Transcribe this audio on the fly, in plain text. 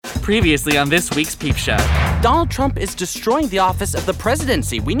Previously on this week's Peep Show. Donald Trump is destroying the office of the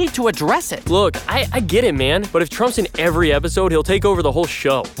presidency. We need to address it. Look, I get it, man, but if Trump's in every episode, he'll take over the whole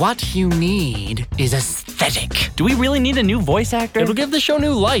show. What you need is aesthetic. Do we really need a new voice actor? It'll give the show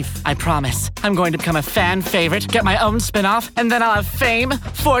new life. I promise. I'm going to become a fan favorite, get my own spin-off, and then I'll have fame,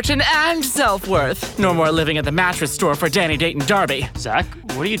 fortune, and self-worth. No more living at the mattress store for Danny Dayton Darby. Zach,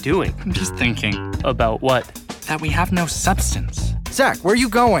 what are you doing? I'm just thinking About what? that we have no substance. Zach, where are you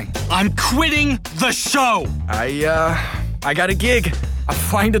going? I'm quitting the show! I got a gig. I'm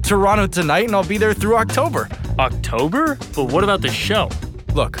flying to Toronto tonight and I'll be there through October. October? But what about the show?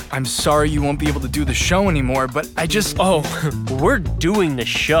 Look, I'm sorry you won't be able to do the show anymore, but I just... Oh, we're doing the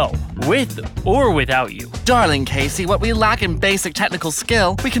show, with or without you. Darling Casey, what we lack in basic technical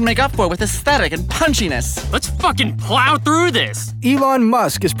skill, we can make up for with aesthetic and punchiness. Let's fucking plow through this. Elon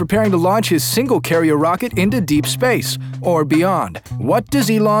Musk is preparing to launch his single-carrier rocket into deep space, or beyond. What does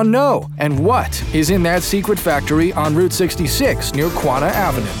Elon know? And what is in that secret factory on Route 66 near Quanah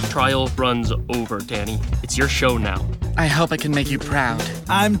Avenue? Trial runs over, Danny. It's your show now. I hope I can make you proud.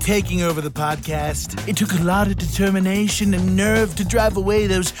 I'm taking over the podcast. It took a lot of determination and nerve to drive away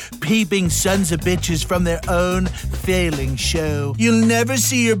those peeping sons of bitches from their own failing show. You'll never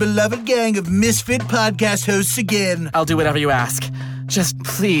see your beloved gang of misfit podcast hosts again. I'll do whatever you ask. Just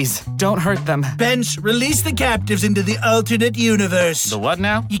please, don't hurt them. Bench, release the captives into the alternate universe. The what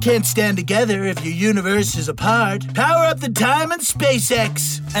now? You can't stand together if your universe is apart. Power up the time and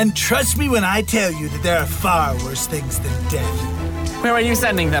SpaceX. And trust me when I tell you that there are far worse things than death. Where are you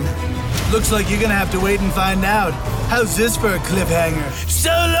sending them? Looks like you're gonna have to wait and find out. How's this for a cliffhanger? So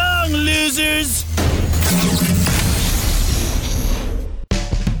long, losers!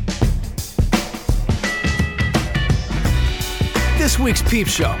 This week's Peep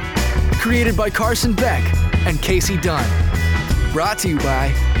Show, created by Carson Beck and Casey Dunn. Brought to you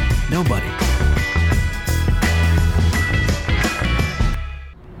by nobody.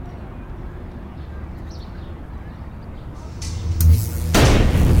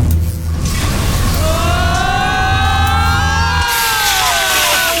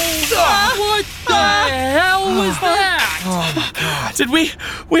 What the hell was that? Oh my God. Did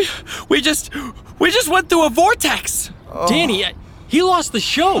we just went through a vortex! Danny, he lost the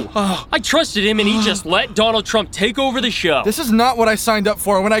show. I trusted him and he just let Donald Trump take over the show. This is not what I signed up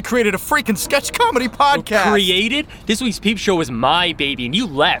for when I created a freaking sketch comedy podcast. Created? This week's Peep Show was my baby and you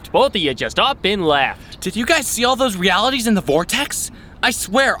left. Both of you just up and left. Did you guys see all those realities in the vortex? I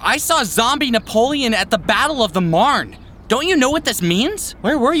swear, I saw zombie Napoleon at the Battle of the Marne. Don't you know what this means?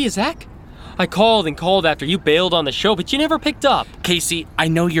 Where were you, Zach? I called and called after you bailed on the show, but you never picked up. Casey, I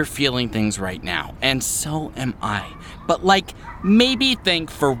know you're feeling things right now, and so am I. But maybe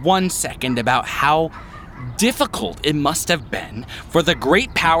think for 1 second about how difficult it must have been for the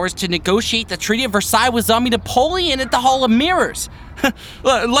great powers to negotiate the Treaty of Versailles with zombie Napoleon at the Hall of Mirrors.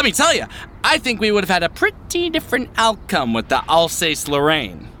 Let me tell you, I think we would have had a pretty different outcome with the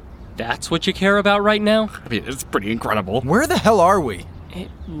Alsace-Lorraine. That's what you care about right now? I mean, it's pretty incredible. Where the hell are we? It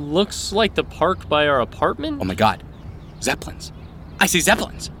looks like the park by our apartment. Oh my God, Zeppelins. I see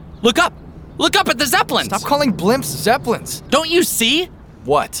Zeppelins. Look up. Look up at the Zeppelins. Stop calling blimps Zeppelins. Don't you see?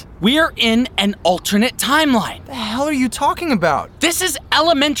 What? We're in an alternate timeline. The hell are you talking about? This is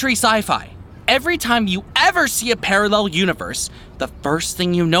elementary sci-fi. Every time you ever see a parallel universe, the first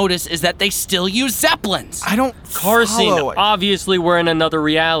thing you notice is that they still use Zeppelins. I don't Carson, follow. obviously we're in another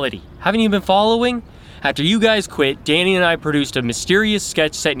reality. Haven't you been following? After you guys quit, Danny and I produced a mysterious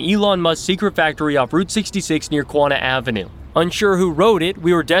sketch set in Elon Musk's secret factory off Route 66 near Quanah Avenue. Unsure who wrote it,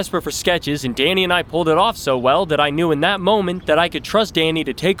 we were desperate for sketches, and Danny and I pulled it off so well that I knew in that moment that I could trust Danny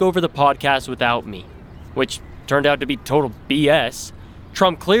to take over the podcast without me. Which turned out to be total BS.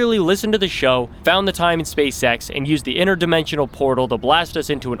 Trump clearly listened to the show, found the time in SpaceX, and used the interdimensional portal to blast us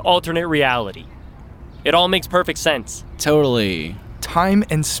into an alternate reality. It all makes perfect sense. Totally. Time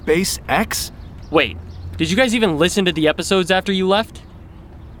and Space X? Wait, did you guys even listen to the episodes after you left?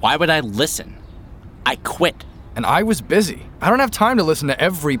 Why would I listen? I quit. And I was busy. I don't have time to listen to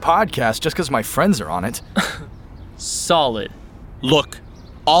every podcast just because my friends are on it. Solid. Look,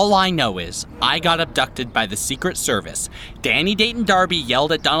 all I know is I got abducted by the Secret Service. Danny Dayton Darby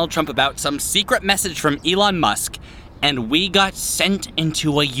yelled at Donald Trump about some secret message from Elon Musk, and we got sent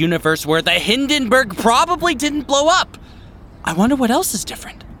into a universe where the Hindenburg probably didn't blow up. I wonder what else is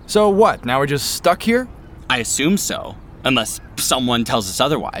different. So what, now we're just stuck here? I assume so, unless someone tells us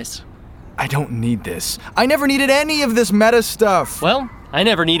otherwise. I don't need this. I never needed any of this meta stuff. Well, I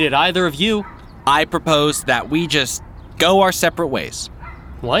never needed either of you. I propose that we just go our separate ways.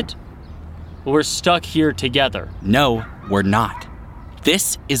 What? We're stuck here together. No, we're not.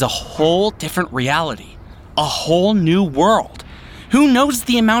 This is a whole different reality, a whole new world. Who knows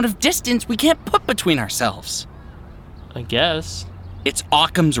the amount of distance we can't put between ourselves? I guess. It's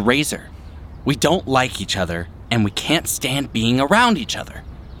Occam's razor. We don't like each other, and we can't stand being around each other.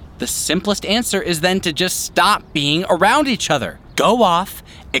 The simplest answer is then to just stop being around each other. Go off,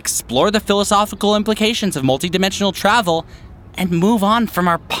 explore the philosophical implications of multidimensional travel, and move on from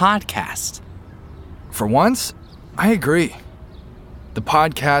our podcast. For once, I agree. The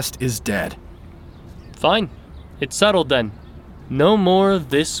podcast is dead. Fine. It's settled then. No more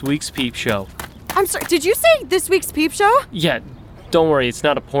This Week's Peep Show. I'm sorry, did you say This Week's Peep Show? Yeah, don't worry, it's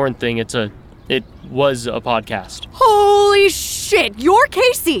not a porn thing, it was a podcast. Holy shit, you're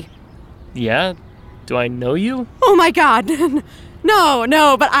Casey! Yeah? Do I know you? Oh my god.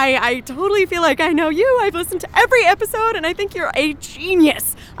 No, but I totally feel like I know you. I've listened to every episode and I think you're a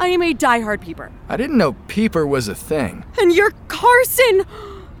genius. I am a diehard peeper. I didn't know peeper was a thing. And you're Carson!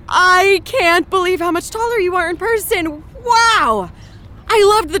 I can't believe how much taller you are in person. Wow! I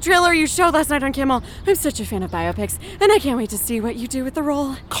loved the trailer you showed last night on Kimmel. I'm such a fan of biopics, and I can't wait to see what you do with the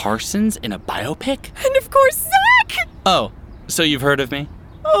role. Carson's in a biopic? And of course, Zach! Oh, so you've heard of me?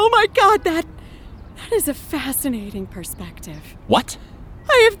 Oh my god, that is a fascinating perspective. What?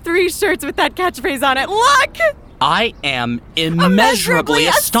 I have 3 shirts with that catchphrase on it. Look! I am immeasurably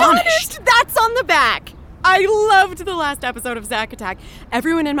astonished. That's on the back. I loved the last episode of Zack Attack.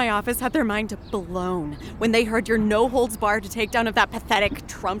 Everyone in my office had their mind blown when they heard your no-holds-barred takedown of that pathetic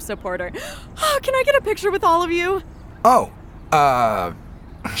Trump supporter. Oh, can I get a picture with all of you?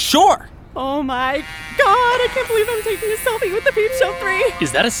 Sure. Oh my god, I can't believe I'm taking a selfie with the Peep Show 3.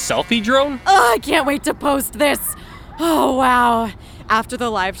 Is that a selfie drone? Oh, I can't wait to post this. Oh, wow. After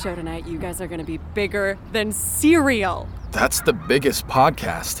the live show tonight, you guys are going to be bigger than cereal. That's the biggest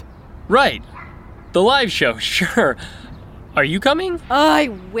podcast. Right. The live show, sure. Are you coming? Oh, I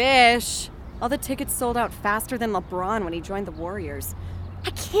wish. All the tickets sold out faster than LeBron when he joined the Warriors.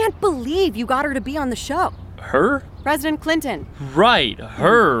 I can't believe you got her to be on the show. Her? President Clinton. Right,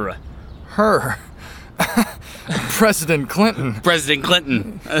 her. Her. President Clinton. President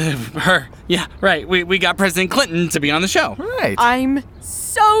Clinton. Her. Yeah, right. We got President Clinton to be on the show. Right. I'm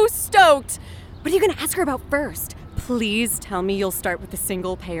so stoked. What are you going to ask her about first? Please tell me you'll start with the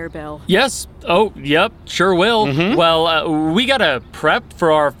single-payer bill. Yes. Oh, yep, sure will. Mm-hmm. Well, we gotta prep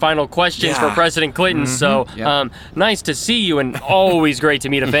for our final questions for President Clinton, so nice to see you and always great to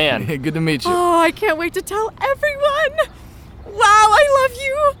meet a fan. Good to meet you. Oh, I can't wait to tell everyone. Wow, I love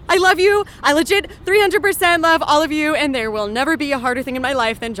you. I love you. I legit 300% love all of you, and there will never be a harder thing in my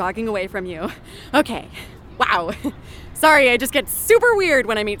life than jogging away from you. Okay. Wow. Sorry, I just get super weird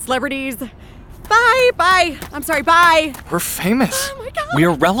when I meet celebrities. Bye. I'm sorry, bye. We're famous. Oh my god.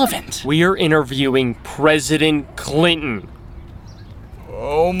 We're relevant. We are interviewing President Clinton.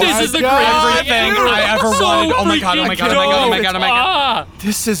 Oh my god. This is the greatest thing I ever wanted. Oh my god.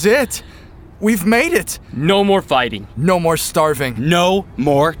 This is it. We've made it. No more fighting. No more starving. No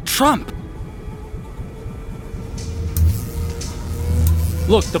more Trump.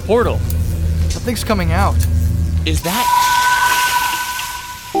 Look, the portal. Something's coming out. Is that...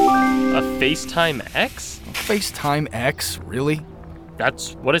 A FaceTime X? FaceTime X, really?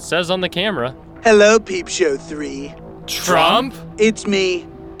 That's what it says on the camera. Hello, Peep Show 3. Trump? It's me,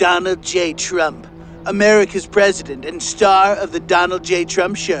 Donald J. Trump, America's president and star of the Donald J.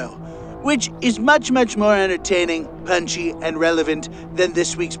 Trump Show, which is much, much more entertaining, punchy, and relevant than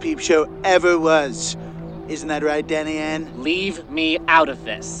this week's Peep Show ever was. Isn't that right, Danny Ann? Leave me out of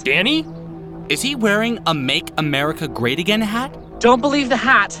this. Danny? Is he wearing a Make America Great Again hat? Don't believe the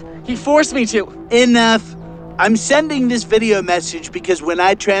hat. He forced me to. Enough. I'm sending this video message because when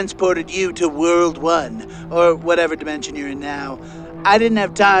I transported you to World 1, or whatever dimension you're in now, I didn't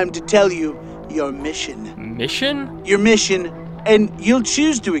have time to tell you your mission. Mission? Your mission, and you'll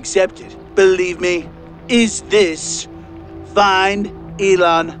choose to accept it, believe me, is this: find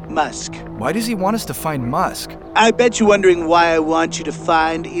Elon Musk. Why does he want us to find Musk? I bet you're wondering why I want you to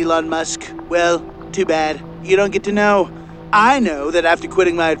find Elon Musk. Well, too bad. You don't get to know. I know that after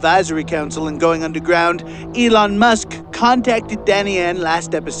quitting my advisory council and going underground, Elon Musk contacted Danny Ann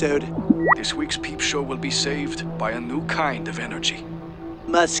last episode. This week's Peep Show will be saved by a new kind of energy.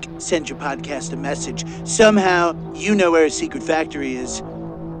 Musk sent your podcast a message. Somehow, you know where his secret factory is.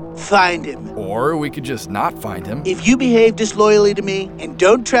 Find him. Or we could just not find him. If you behave disloyally to me and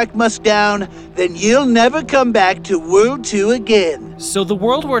don't track Musk down, then you'll never come back to World 2 again. So the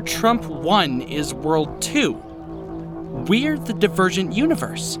world where Trump won is World 2. We're the Divergent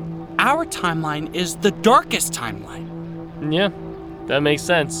Universe. Our timeline is the darkest timeline. Yeah, that makes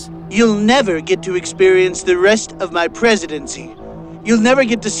sense. You'll never get to experience the rest of my presidency. You'll never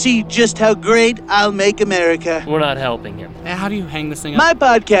get to see just how great I'll make America. We're not helping him. How do you hang this thing up? My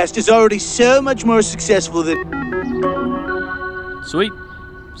podcast is already so much more successful than... Sweet.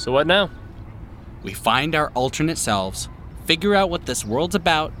 So what now? We find our alternate selves, figure out what this world's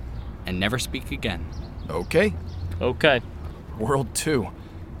about, and never speak again. Okay. Okay. World 2.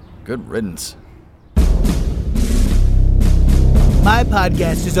 Good riddance. My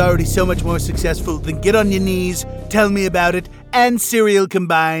podcast is already so much more successful than Get on Your Knees, Tell Me About It, and Serial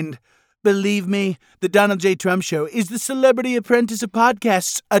combined. Believe me, the Donald J. Trump Show is the celebrity apprentice of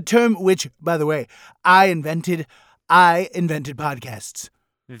podcasts, a term which, by the way, I invented podcasts.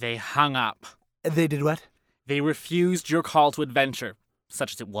 They hung up. They did what? They refused your call to adventure,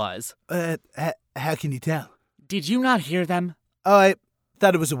 such as it was. How can you tell? Did you not hear them? Oh, I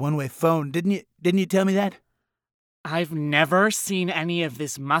thought it was a one-way phone. Didn't you tell me that? I've never seen any of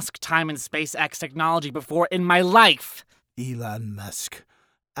this Musk time and SpaceX technology before in my life. Elon Musk.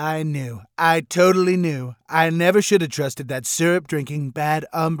 I knew. I totally knew. I never should have trusted that syrup-drinking bad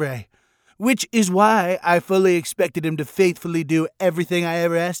hombre. Which is why I fully expected him to faithfully do everything I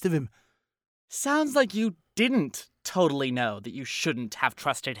ever asked of him. Sounds like you didn't totally know that you shouldn't have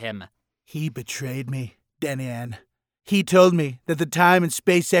trusted him. He betrayed me, Danny Ann. He told me that the time and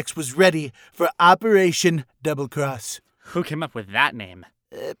SpaceX was ready for Operation Double Cross. Who came up with that name?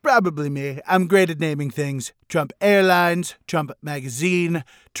 Probably me. I'm great at naming things. Trump Airlines, Trump Magazine,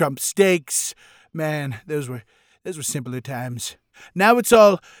 Trump Steaks. Man, those were simpler times. Now it's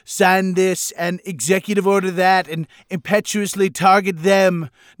all sign this and executive order that and impetuously target them.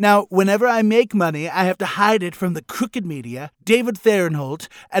 Now, whenever I make money, I have to hide it from the crooked media, David Fahrenholt,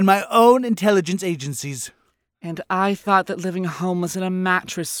 and my own intelligence agencies. And I thought that living homeless in a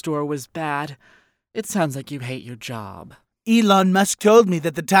mattress store was bad. It sounds like you hate your job. Elon Musk told me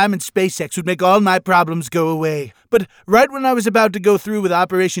that the time and SpaceX would make all my problems go away. But right when I was about to go through with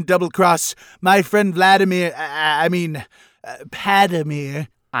Operation Double Cross, my friend Padamir...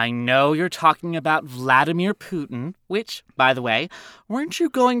 I know you're talking about Vladimir Putin, which, by the way, weren't you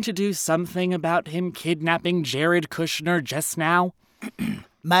going to do something about him kidnapping Jared Kushner just now?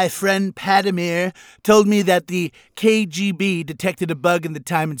 My friend Padamir told me that the KGB detected a bug in the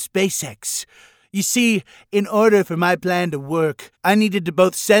time and SpaceX. You see, in order for my plan to work, I needed to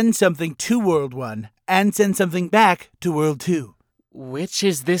both send something to World 1 and send something back to World 2. Which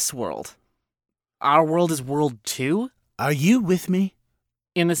is this world? Our world is World 2? Are you with me?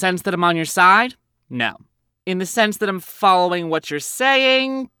 In the sense that I'm on your side? No. In the sense that I'm following what you're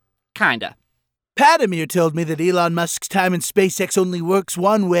saying? Kinda. Padamir told me that Elon Musk's time and SpaceX only works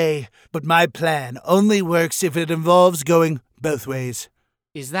one way, but my plan only works if it involves going both ways.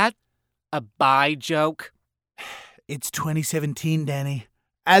 Is that a bye joke? It's 2017, Danny.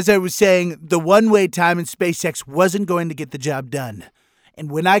 As I was saying, the one-way time and SpaceX wasn't going to get the job done.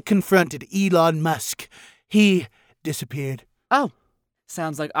 And when I confronted Elon Musk, he disappeared. Oh,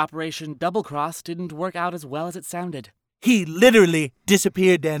 sounds like Operation Double Cross didn't work out as well as it sounded. He literally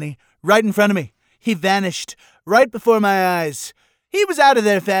disappeared, Danny, right in front of me. He vanished right before my eyes. He was out of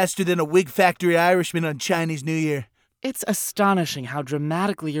there faster than a wig factory Irishman on Chinese New Year. It's astonishing how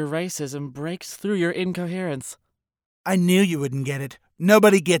dramatically your racism breaks through your incoherence. I knew you wouldn't get it.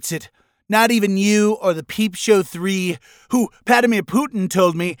 Nobody gets it. Not even you or the Peep Show 3, who Vladimir Putin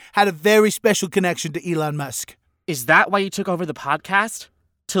told me had a very special connection to Elon Musk. Is that why you took over the podcast?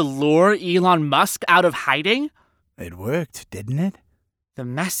 To lure Elon Musk out of hiding? It worked, didn't it? The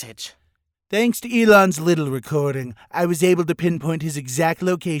message. Thanks to Elon's little recording, I was able to pinpoint his exact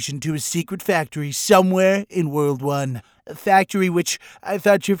location to a secret factory somewhere in World 1. A factory which I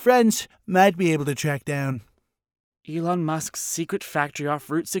thought your friends might be able to track down. Elon Musk's secret factory off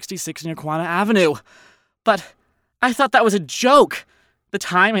Route 66 near Quanah Avenue. But I thought that was a joke. The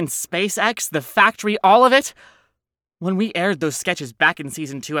time and SpaceX, the factory, all of it. When we aired those sketches back in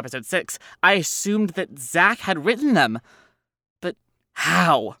Season 2, Episode 6, I assumed that Zach had written them. But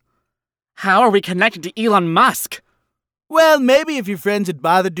how? How are we connected to Elon Musk? Well, maybe if your friends had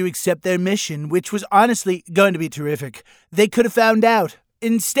bothered to accept their mission, which was honestly going to be terrific, they could have found out.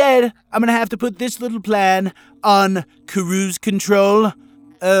 Instead, I'm going to have to put this little plan on cruise control.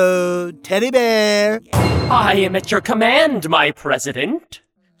 Oh, teddy bear. I am at your command, my president.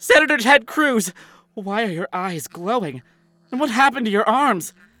 Senator Ted Cruz, why are your eyes glowing? And what happened to your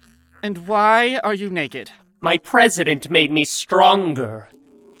arms? And why are you naked? My president made me stronger.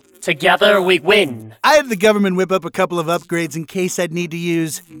 Together we win. I had the government whip up a couple of upgrades in case I'd need to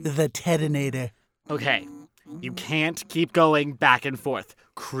use the Tedinator. Okay, you can't keep going back and forth.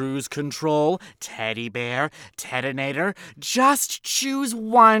 Cruise control, teddy bear, Tedinator. Just choose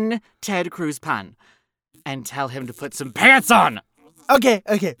one Ted Cruz pun. And tell him to put some pants on. Okay.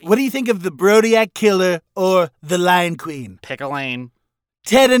 What do you think of the Brodiac Killer or the Lion Queen? Pick a lane.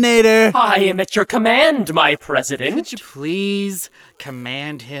 Tedinator! I am at your command, my president. Could you please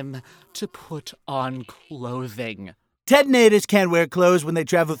command him to put on clothing? Detonators can't wear clothes when they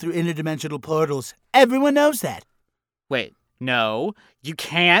travel through interdimensional portals. Everyone knows that. Wait, no, you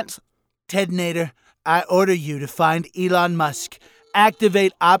can't? Tedinator, I order you to find Elon Musk,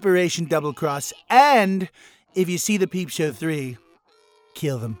 activate Operation Double Cross, and if you see the Peep Show 3,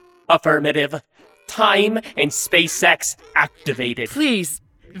 kill them. Affirmative. Time and SpaceX activated. Please,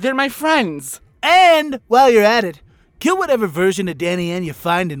 they're my friends. And while you're at it, kill whatever version of Danny N you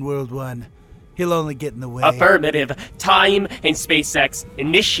find in World 1. He'll only get in the way. Affirmative. Time and SpaceX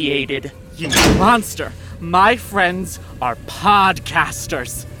initiated. You monster. My friends are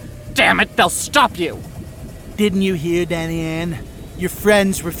podcasters. Damn it, they'll stop you. Didn't you hear, Danny Ann? Your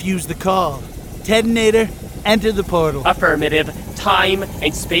friends refused the call. Tedinator, enter the portal. Affirmative. Time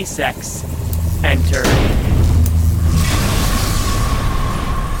and SpaceX enter.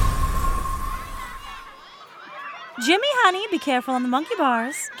 Jimmy, honey, be careful on the monkey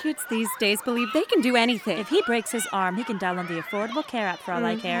bars. Kids these days believe they can do anything. If he breaks his arm, he can download the Affordable Care app for all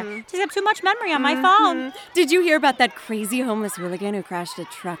I care. Just have too much memory on my phone. Did you hear about that crazy homeless hooligan who crashed a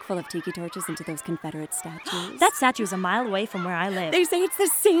truck full of tiki torches into those Confederate statues? That statue's a mile away from where I live. They say it's the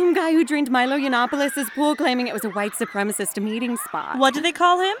same guy who drained Milo Yiannopoulos' pool, claiming it was a white supremacist meeting spot. What do they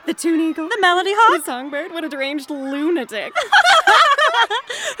call him? The Toon Eagle. The Melody Hawk? The Songbird? What a deranged lunatic.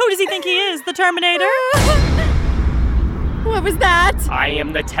 Who does he think he is? The Terminator? What was that? I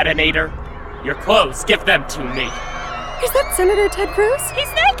am the Tedinator. Your clothes, give them to me. Is that Senator Ted Cruz? He's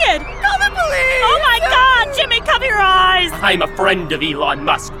naked! Call the police! Oh my God! Jimmy, cover your eyes! I'm a friend of Elon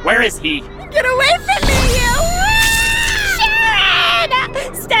Musk. Where is he? Get away from me, you! Sharon!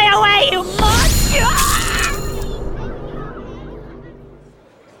 Stay away, you monster!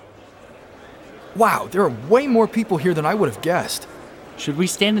 Wow, there are way more people here than I would have guessed. Should we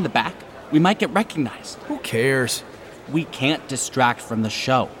stand in the back? We might get recognized. Who cares? We can't distract from the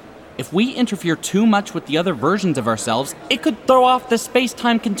show. If we interfere too much with the other versions of ourselves, it could throw off the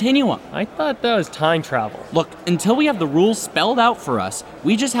space-time continuum. I thought that was time travel. Look, until we have the rules spelled out for us,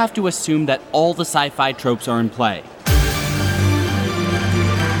 we just have to assume that all the sci-fi tropes are in play.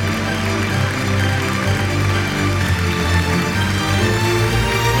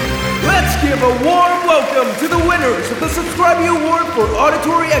 Let's give a warm welcome to the winners of the Subscribey Award for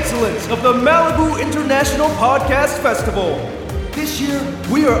Auditory Excellence of the Malibu International Podcast Festival. This year,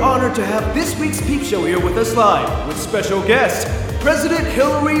 we are honored to have this week's Peep Show here with us live, with special guest, President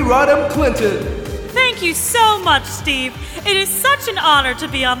Hillary Rodham Clinton. Thank you so much, Steve. It is such an honor to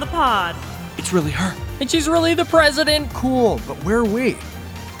be on the pod. It's really her. And she's really the president. Cool, but where are we?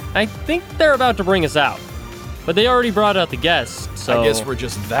 I think they're about to bring us out. But they already brought out the guests, so... I guess we're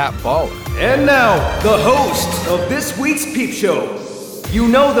just that baller. And now, the hosts of this week's Peep Show. You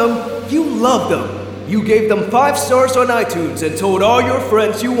know them, you love them. You gave them 5 stars on iTunes and told all your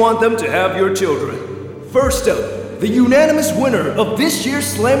friends you want them to have your children. First up, the unanimous winner of this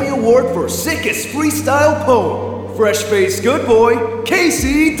year's Slammy Award for Sickest Freestyle Poem, Fresh-Faced Good Boy,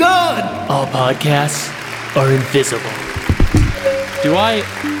 Casey Dunn. All podcasts are invisible. Do I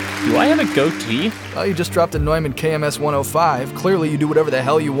have a goatee? Well, you just dropped a Neumann KMS 105. Clearly you do whatever the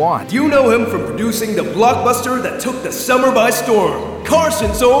hell you want. You know him from producing the blockbuster that took the summer by storm,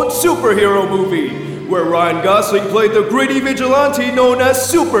 Carson's own superhero movie, where Ryan Gosling played the gritty vigilante known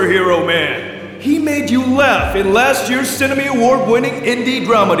as Superhero Man. He made you laugh in last year's Cinema Award-winning indie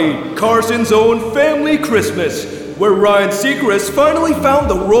dramedy, Carson's own Family Christmas, where Ryan Seacrest finally found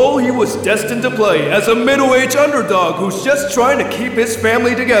the role he was destined to play as a middle-aged underdog who's just trying to keep his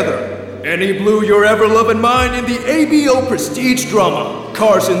family together. And he blew your ever-loving mind in the ABO prestige drama,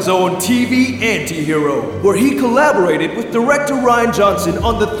 Carson's own TV Anti-Hero, where he collaborated with director Ryan Johnson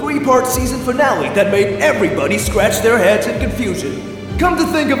on the 3-part season finale that made everybody scratch their heads in confusion. Come to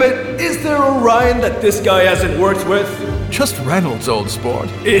think of it, is there a Ryan that this guy hasn't worked with? Just Reynolds, old sport.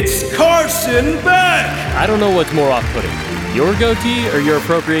 It's Carson back! I don't know what's more off-putting, your goatee or your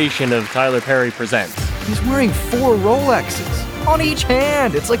appropriation of Tyler Perry Presents. He's wearing 4 Rolexes on each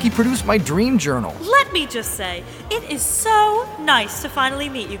hand. It's like he produced my dream journal. Let me just say, it is so nice to finally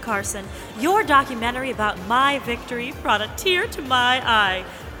meet you, Carson. Your documentary about my victory brought a tear to my eye.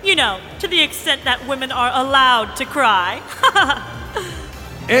 You know, to the extent that women are allowed to cry.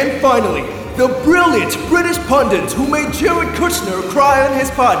 And finally, the brilliant British pundit who made Jared Kushner cry on his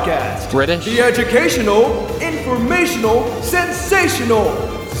podcast. British? The educational, informational, sensational,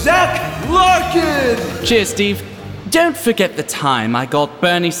 Zach Larkin! Cheers, Steve. Don't forget the time I got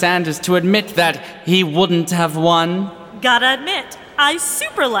Bernie Sanders to admit that he wouldn't have won. Gotta admit, I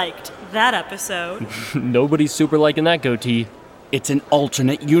super liked that episode. Nobody's super liking that goatee. It's an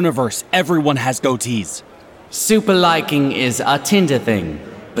alternate universe. Everyone has goatees. Super liking is a Tinder thing,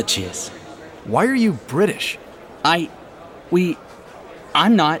 but cheers. Why are you British? I'm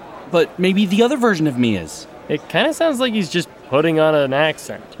not, but maybe the other version of me is. It kind of sounds like he's just putting on an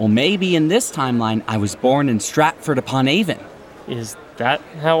accent. Well, maybe in this timeline, I was born in Stratford-upon-Avon. Is that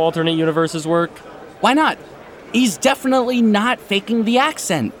how alternate universes work? Why not? He's definitely not faking the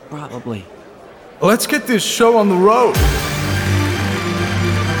accent, probably. Let's get this show on the road.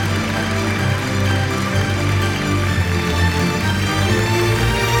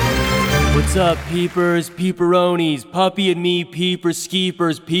 What's up, peepers, peeperonis, puppy and me, peeper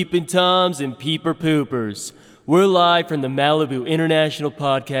skeepers, peepin' toms, and peeper poopers? We're live from the Malibu International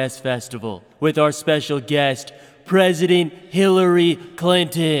Podcast Festival with our special guest, President Hillary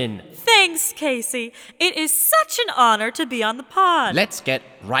Clinton. Thanks, Casey. It is such an honor to be on the pod. Let's get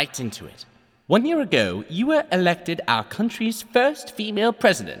right into it. 1 year ago, you were elected our country's first female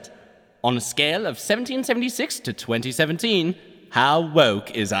president. On a scale of 1776 to 2017, how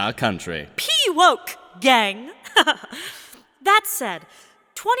woke is our country? P-woke, gang. That said,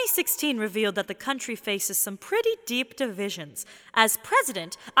 2016 revealed that the country faces some pretty deep divisions. As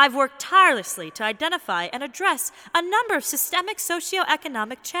president, I've worked tirelessly to identify and address a number of systemic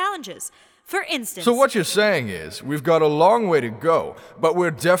socioeconomic challenges. For instance... So what you're saying is, we've got a long way to go, but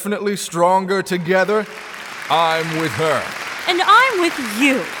we're definitely stronger together. I'm with her. And I'm with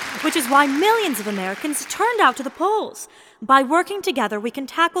you, which is why millions of Americans turned out to the polls. By working together, we can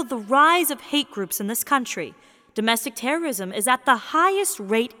tackle the rise of hate groups in this country. Domestic terrorism is at the highest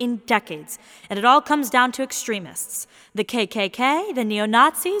rate in decades, and it all comes down to extremists. The KKK, the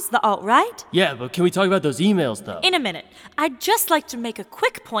neo-Nazis, the alt-right. Yeah, but can we talk about those emails, though? In a minute. I'd just like to make a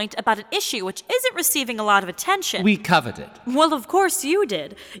quick point about an issue which isn't receiving a lot of attention. We covered it. Well, of course you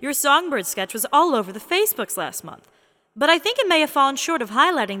did. Your Songbird sketch was all over the Facebooks last month. But I think it may have fallen short of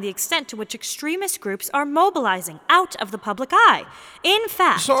highlighting the extent to which extremist groups are mobilizing out of the public eye. In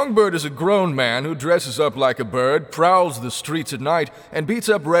fact... Songbird is a grown man who dresses up like a bird, prowls the streets at night, and beats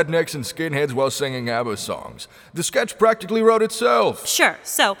up rednecks and skinheads while singing ABBA songs. The sketch practically wrote itself. Sure,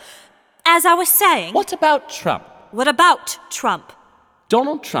 so, as I was saying... What about Trump? What about Trump?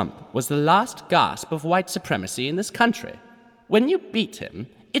 Donald Trump was the last gasp of white supremacy in this country. When you beat him,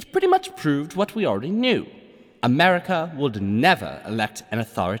 it pretty much proved what we already knew. America would never elect an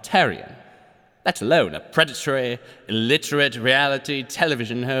authoritarian, let alone a predatory, illiterate reality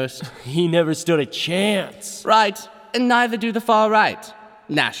television host. He never stood a chance. Right, and neither do the far right.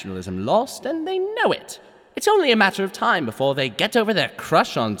 Nationalism lost, and they know it. It's only a matter of time before they get over their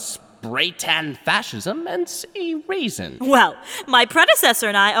crush on spray-tan fascism and see reason. Well, my predecessor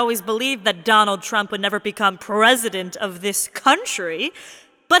and I always believed that Donald Trump would never become president of this country.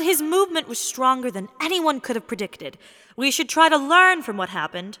 But his movement was stronger than anyone could have predicted. We should try to learn from what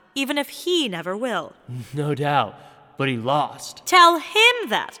happened, even if he never will. No doubt, but he lost. Tell him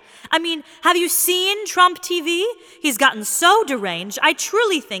that. I mean, have you seen Trump TV? He's gotten so deranged, I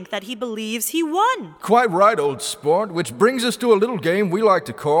truly think that he believes he won. Quite right, old sport, which brings us to a little game we like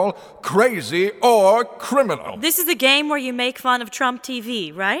to call Crazy or Criminal. This is a game where you make fun of Trump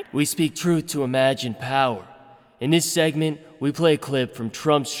TV, right? We speak truth to imagine power. In this segment, we play a clip from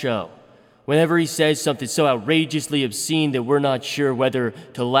Trump's show. Whenever he says something so outrageously obscene that we're not sure whether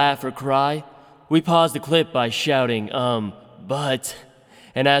to laugh or cry, we pause the clip by shouting, but,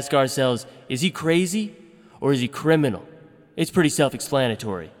 and ask ourselves, is he crazy or is he criminal? It's pretty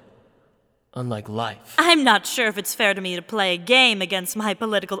self-explanatory. Unlike life. I'm not sure if it's fair to me to play a game against my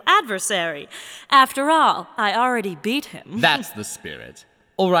political adversary. After all, I already beat him. That's the spirit.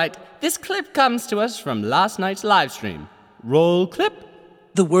 All right, this clip comes to us from last night's live stream. Roll clip.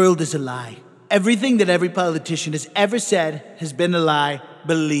 The world is a lie. Everything that every politician has ever said has been a lie,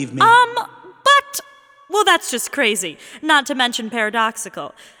 believe me. Well, that's just crazy, not to mention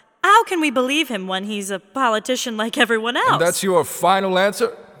paradoxical. How can we believe him when he's a politician like everyone else? And that's your final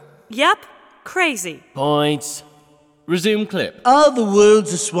answer? Yep, crazy. Points. Resume clip. All the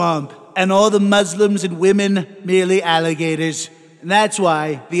world's a swamp, and all the Muslims and women merely alligators. And that's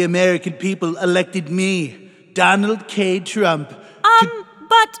why the American people elected me, Donald K. Trump.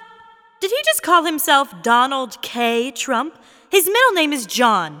 But did he just call himself Donald K. Trump? His middle name is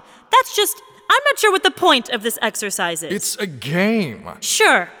John. That's just, I'm not sure what the point of this exercise is. It's a game.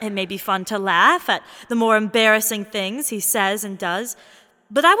 Sure, it may be fun to laugh at the more embarrassing things he says and does.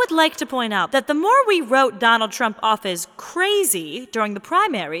 But I would like to point out that the more we wrote Donald Trump off as crazy during the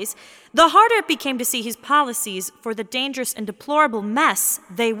primaries, the harder it became to see his policies for the dangerous and deplorable mess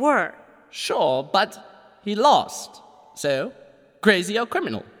they were. Sure, but he lost. So, crazy or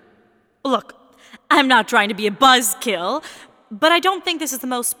criminal. Look, I'm not trying to be a buzzkill, but I don't think this is the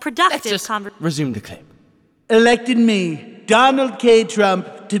most productive conversation. Resume the clip. Elected me, Donald K.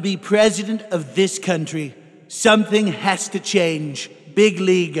 Trump, to be president of this country. Something has to change. Big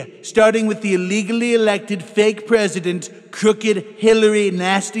league. Starting with the illegally elected fake president, crooked Hillary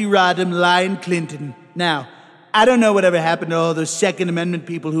Nasty Rodham Lyon Clinton. Now, I don't know whatever happened to all those Second Amendment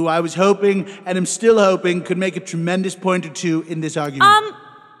people who I was hoping, and am still hoping, could make a tremendous point or two in this argument.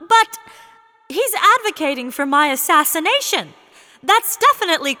 But he's advocating for my assassination. That's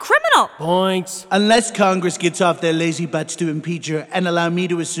definitely criminal. Points. Unless Congress gets off their lazy butts to impeach her and allow me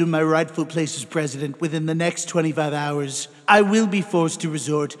to assume my rightful place as president within the next 25 hours, I will be forced to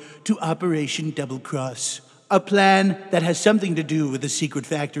resort to Operation Double Cross. A plan that has something to do with the secret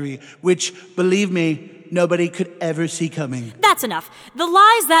factory, which, believe me, nobody could ever see coming. That's enough. The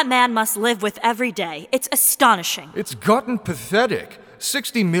lies that man must live with every day. It's astonishing. It's gotten pathetic.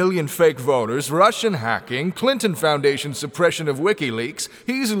 60 million fake voters, Russian hacking, Clinton Foundation suppression of WikiLeaks.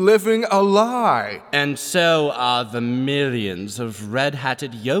 He's living a lie. And so are the millions of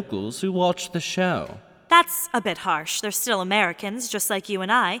red-hatted yokels who watch the show. That's a bit harsh. They're still Americans, just like you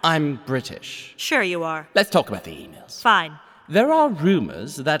and I. I'm British. Sure you are. Let's talk about the emails. Fine. There are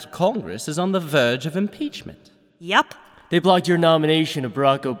rumors that Congress is on the verge of impeachment. Yup. They blocked your nomination of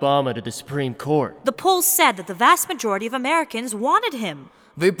Barack Obama to the Supreme Court. The polls said that the vast majority of Americans wanted him.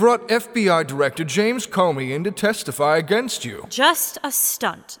 They brought FBI Director James Comey in to testify against you. Just a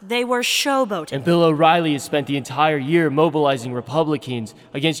stunt. They were showboating. And Bill O'Reilly has spent the entire year mobilizing Republicans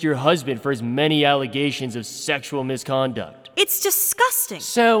against your husband for his many allegations of sexual misconduct. It's disgusting.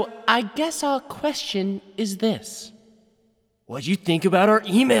 So, I guess our question is this. What'd you think about our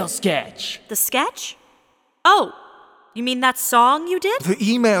email sketch? The sketch? Oh, you mean that song you did? The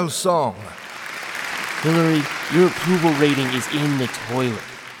email song. Hillary, your approval rating is in the toilet.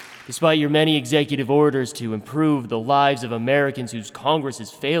 Despite your many executive orders to improve the lives of Americans whose Congress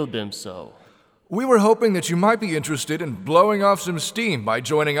has failed them so. We were hoping that you might be interested in blowing off some steam by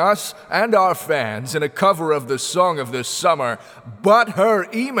joining us and our fans in a cover of the song of the summer, But Her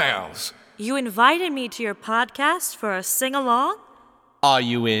Emails. You invited me to your podcast for a sing-along? Are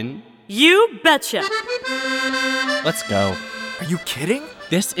you in? You betcha. Let's go. Are you kidding?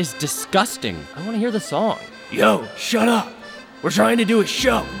 This is disgusting. I want to hear the song. Yo, shut up. We're trying to do a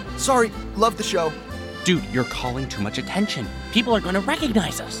show. Sorry, love the show. Dude, you're calling too much attention. People are going to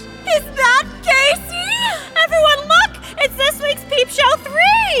recognize us. Is that Casey? Everyone look! It's this week's Peep Show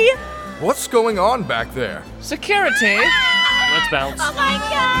 3! What's going on back there? Security! Let's bounce. Oh my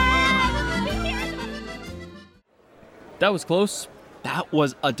god! That was close. That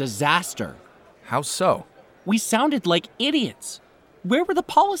was a disaster. How so? We sounded like idiots. Where were the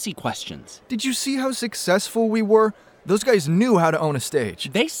policy questions? Did you see how successful we were? Those guys knew how to own a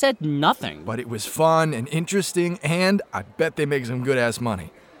stage. They said nothing. But it was fun and interesting, and I bet they make some good-ass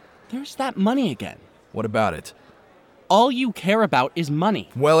money. There's that money again. What about it? All you care about is money.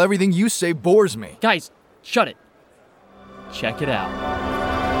 Well, everything you say bores me. Guys, shut it. Check it out.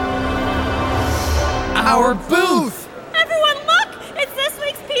 Our booth! Everyone look! It's this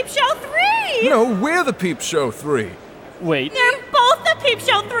week's Peep Show 3! No, we're the Peep Show 3. Wait. They're both the Peep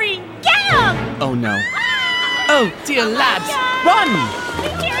Show 3! Get 'em! Oh no. Oh dear lads, run!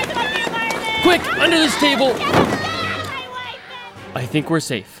 Quick, under this table! I think we're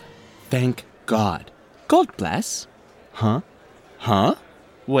safe. Thank God. God bless. Huh?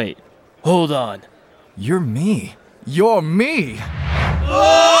 Wait, hold on. You're me. You're me.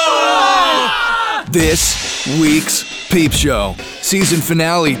 This week's Peep Show. Season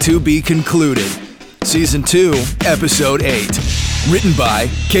finale to be concluded. Season 2, Episode 8. Written by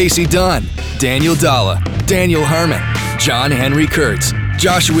Casey Dunn, Daniel Dalla, Daniel Herman, John Henry Kurtz,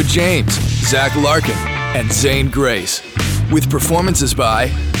 Joshua James, Zach Larkin, and Zane Grace. With performances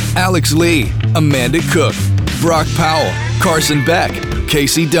by Alex Lee, Amanda Cook, Brock Powell, Carson Beck,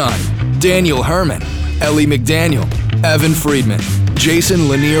 Casey Dunn, Daniel Herman, Ellie McDaniel, Evan Friedman, Jason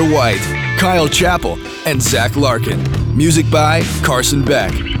Lanier White, Kyle Chappell, and Zach Larkin. Music by Carson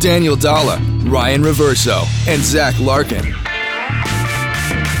Beck, Daniel Dalla, Ryan Reverso, and Zach Larkin.